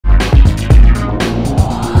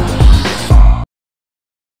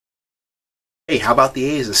Hey, how about the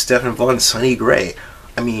A's and Stephen Vogt and Sonny Gray?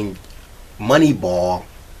 I mean, Moneyball,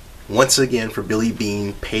 once again for Billy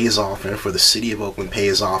Beane, pays off, and for the city of Oakland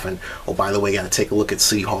pays off. And oh, by the way, got to take a look at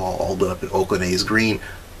City Hall, all lit up in Oakland A's green.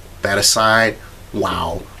 That aside,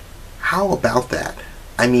 wow, how about that?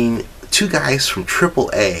 I mean, two guys from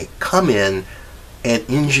AAA come in and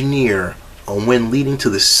engineer a win leading to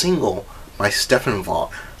the single by Stephen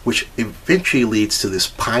Vogt, which eventually leads to this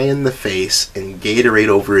pie in the face and Gatorade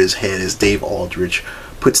over his head as Dave Aldridge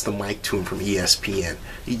puts the mic to him from ESPN.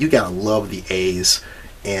 You gotta love the A's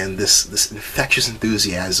and this infectious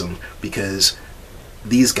enthusiasm, because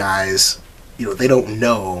these guys, they don't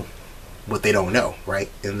know what they don't know, right?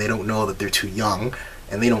 And they don't know that they're too young,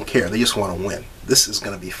 and they don't care. They just want to win. This is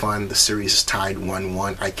going to be fun. The series is tied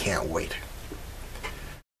 1-1. I can't wait.